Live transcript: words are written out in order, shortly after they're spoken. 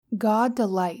God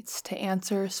Delights to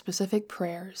Answer Specific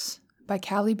Prayers by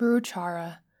Kali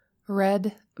Buruchara,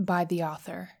 read by the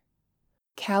author.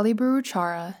 Kali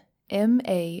Buruchara,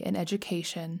 M.A. in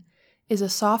Education, is a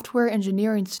software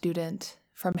engineering student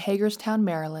from Hagerstown,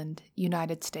 Maryland,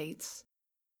 United States.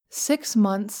 6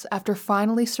 months after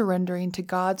finally surrendering to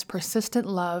God's persistent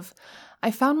love,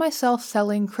 I found myself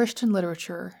selling Christian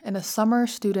literature in a summer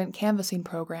student canvassing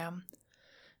program.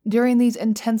 During these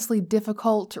intensely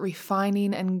difficult,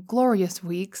 refining, and glorious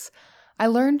weeks, I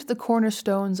learned the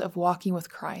cornerstones of walking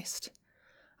with Christ.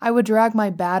 I would drag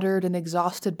my battered and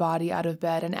exhausted body out of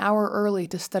bed an hour early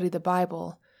to study the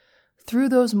Bible. Through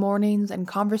those mornings and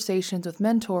conversations with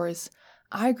mentors,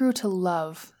 I grew to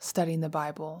love studying the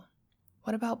Bible.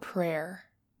 What about prayer?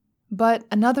 But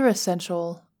another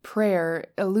essential, prayer,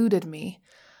 eluded me.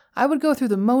 I would go through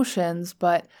the motions,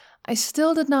 but I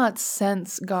still did not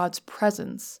sense God's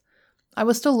presence. I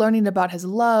was still learning about His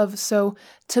love, so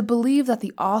to believe that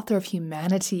the author of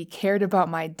humanity cared about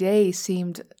my day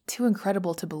seemed too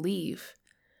incredible to believe.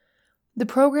 The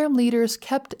program leaders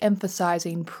kept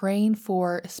emphasizing praying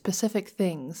for specific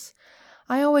things.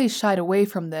 I always shied away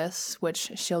from this,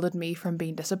 which shielded me from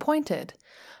being disappointed.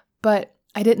 But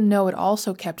I didn't know it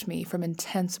also kept me from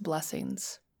intense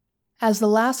blessings. As the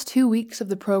last 2 weeks of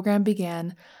the program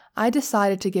began, I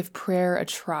decided to give prayer a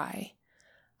try.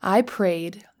 I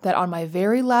prayed that on my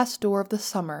very last door of the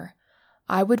summer,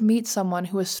 I would meet someone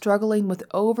who was struggling with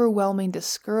overwhelming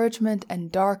discouragement and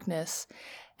darkness,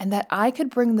 and that I could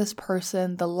bring this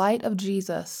person the light of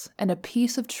Jesus and a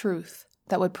piece of truth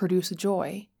that would produce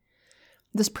joy.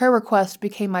 This prayer request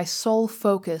became my sole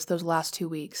focus those last 2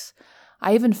 weeks.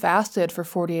 I even fasted for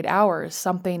 48 hours,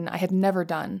 something I had never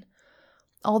done.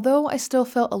 Although I still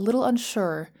felt a little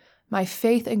unsure, my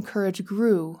faith and courage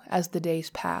grew as the days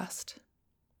passed.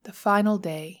 The final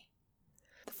day.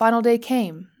 The final day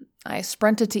came. I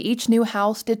sprinted to each new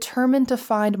house, determined to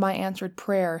find my answered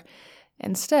prayer.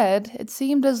 Instead, it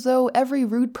seemed as though every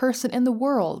rude person in the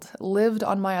world lived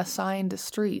on my assigned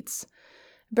streets.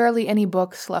 Barely any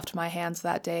books left my hands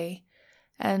that day.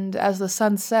 And as the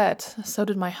sun set, so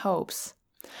did my hopes.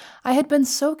 I had been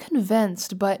so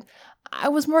convinced, but I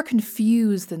was more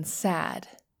confused than sad.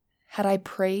 Had I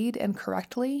prayed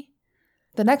incorrectly?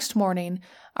 The next morning,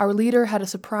 our leader had a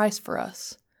surprise for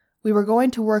us. We were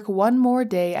going to work one more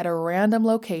day at a random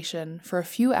location for a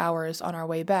few hours on our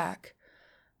way back.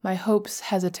 My hopes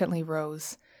hesitantly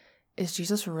rose. Is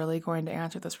Jesus really going to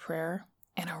answer this prayer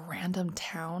in a random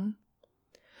town?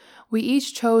 We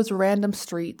each chose random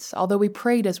streets, although we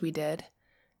prayed as we did.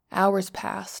 Hours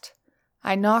passed.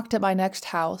 I knocked at my next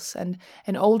house, and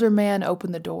an older man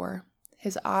opened the door.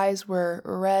 His eyes were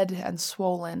red and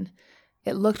swollen.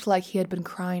 It looked like he had been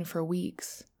crying for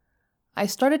weeks. I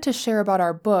started to share about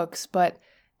our books, but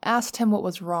asked him what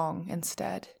was wrong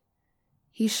instead.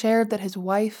 He shared that his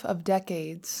wife of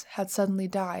decades had suddenly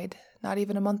died, not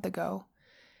even a month ago.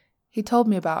 He told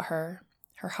me about her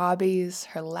hobbies,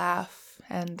 her laugh,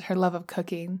 and her love of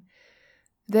cooking.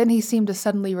 Then he seemed to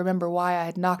suddenly remember why I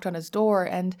had knocked on his door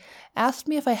and asked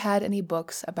me if I had any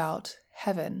books about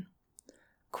heaven.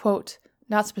 Quote,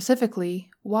 "Not specifically,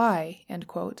 why?" End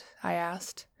quote, I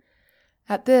asked.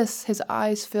 At this, his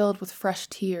eyes filled with fresh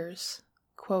tears.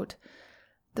 Quote,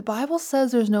 "The Bible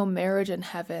says there's no marriage in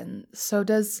heaven, so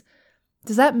does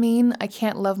that mean I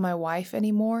can't love my wife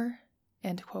anymore?"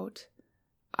 End quote.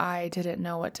 I didn't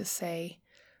know what to say.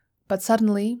 But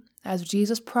suddenly, as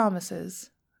Jesus promises,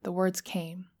 the words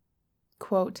came.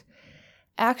 Quote,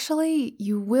 "Actually,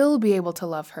 you will be able to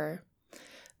love her.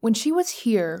 When she was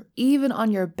here, even on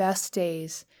your best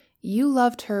days, you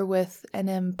loved her with an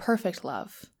imperfect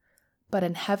love. But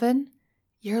in heaven,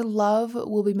 your love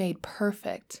will be made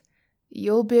perfect.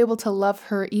 You'll be able to love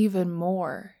her even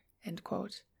more." End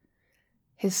quote.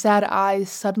 His sad eyes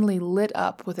suddenly lit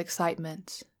up with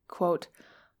excitement. Quote,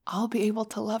 "I'll be able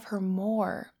to love her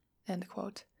more." End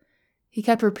quote. He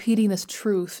kept repeating this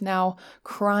truth, now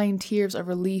crying tears of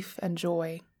relief and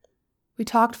joy. We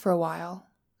talked for a while.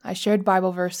 I shared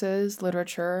Bible verses,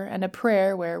 literature, and a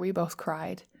prayer where we both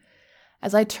cried.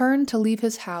 As I turned to leave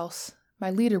his house,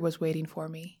 my leader was waiting for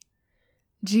me.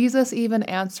 Jesus even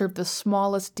answered the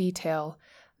smallest detail.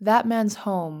 That man's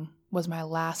home was my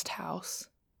last house.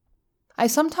 I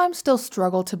sometimes still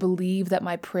struggle to believe that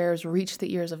my prayers reach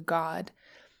the ears of God.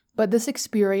 But this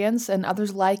experience and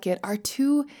others like it are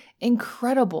too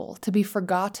incredible to be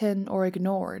forgotten or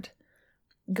ignored.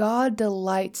 God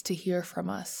delights to hear from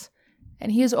us,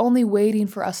 and He is only waiting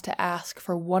for us to ask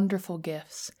for wonderful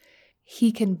gifts.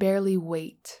 He can barely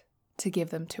wait to give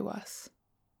them to us.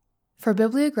 For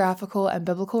bibliographical and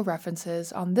biblical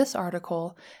references on this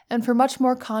article, and for much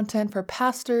more content for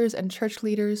pastors and church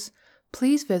leaders,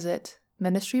 please visit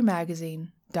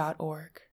ministrymagazine.org.